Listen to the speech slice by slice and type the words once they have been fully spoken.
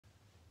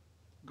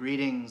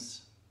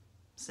Greetings,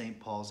 St.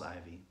 Paul's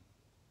Ivy.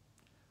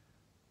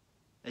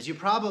 As you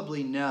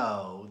probably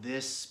know,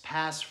 this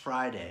past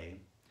Friday,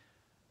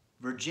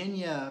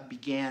 Virginia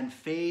began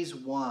phase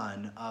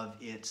 1 of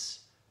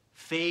its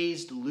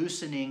phased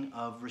loosening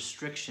of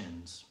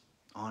restrictions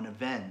on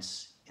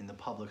events in the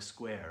public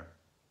square.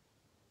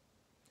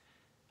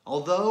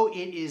 Although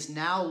it is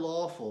now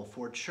lawful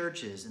for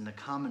churches in the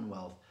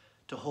Commonwealth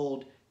to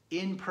hold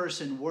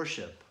in-person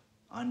worship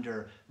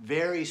under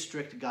very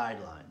strict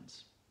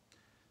guidelines,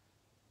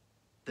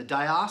 the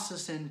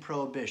diocesan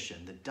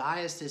prohibition, the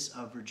Diocese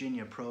of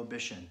Virginia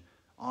prohibition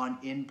on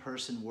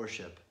in-person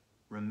worship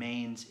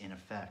remains in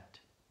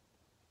effect.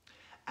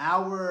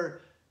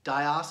 Our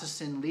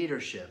diocesan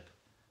leadership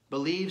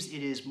believes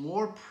it is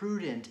more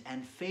prudent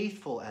and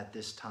faithful at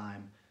this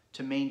time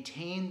to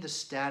maintain the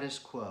status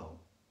quo,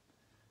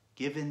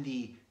 given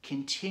the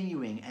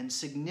continuing and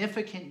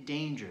significant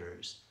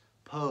dangers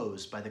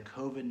posed by the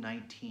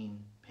COVID-19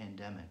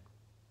 pandemic.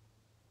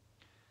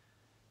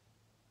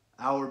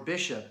 Our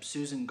Bishop,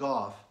 Susan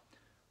Goff,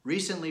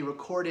 recently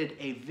recorded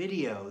a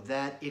video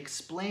that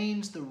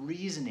explains the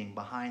reasoning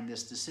behind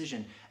this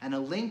decision, and a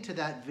link to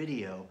that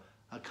video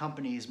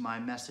accompanies my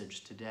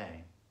message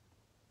today.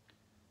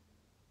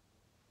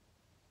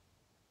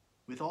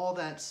 With all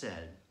that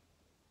said,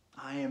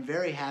 I am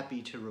very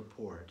happy to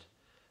report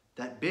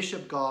that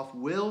Bishop Goff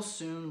will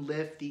soon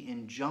lift the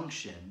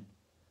injunction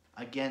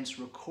against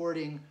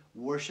recording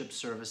worship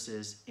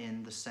services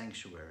in the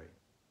sanctuary.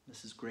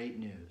 This is great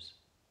news.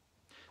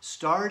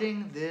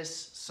 Starting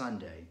this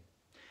Sunday,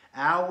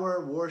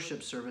 our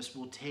worship service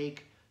will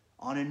take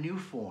on a new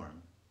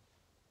form.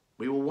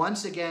 We will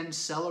once again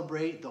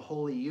celebrate the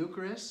Holy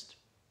Eucharist,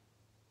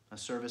 a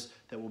service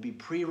that will be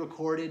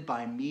pre-recorded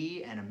by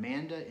me and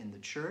Amanda in the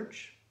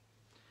church.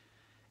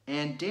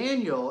 And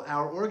Daniel,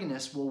 our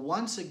organist, will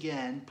once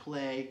again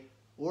play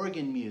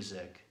organ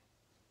music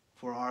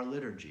for our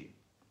liturgy.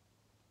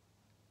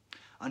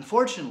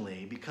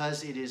 Unfortunately,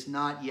 because it is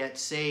not yet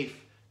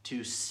safe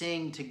to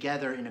sing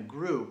together in a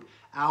group,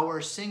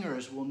 our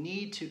singers will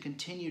need to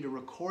continue to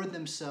record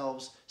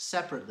themselves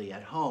separately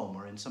at home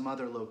or in some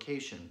other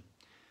location.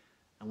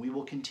 And we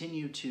will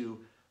continue to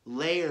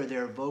layer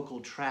their vocal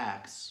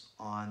tracks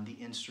on the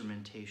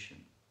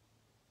instrumentation.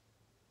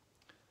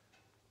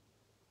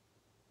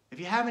 If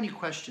you have any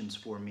questions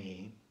for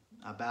me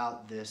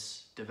about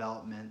this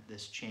development,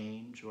 this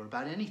change, or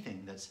about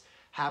anything that's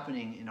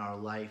happening in our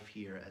life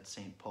here at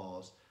St.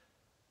 Paul's,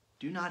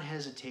 do not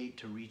hesitate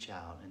to reach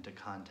out and to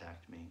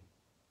contact me.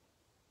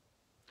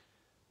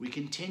 We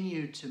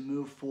continue to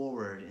move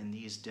forward in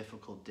these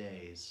difficult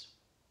days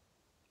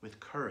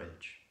with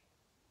courage,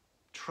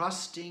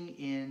 trusting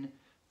in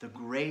the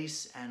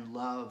grace and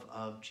love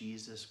of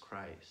Jesus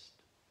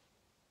Christ.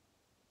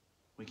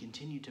 We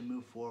continue to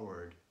move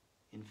forward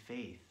in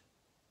faith,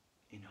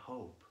 in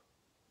hope,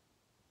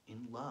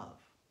 in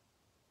love.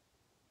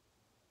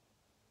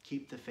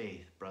 Keep the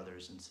faith,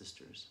 brothers and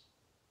sisters.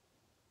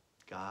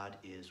 God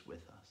is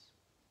with us.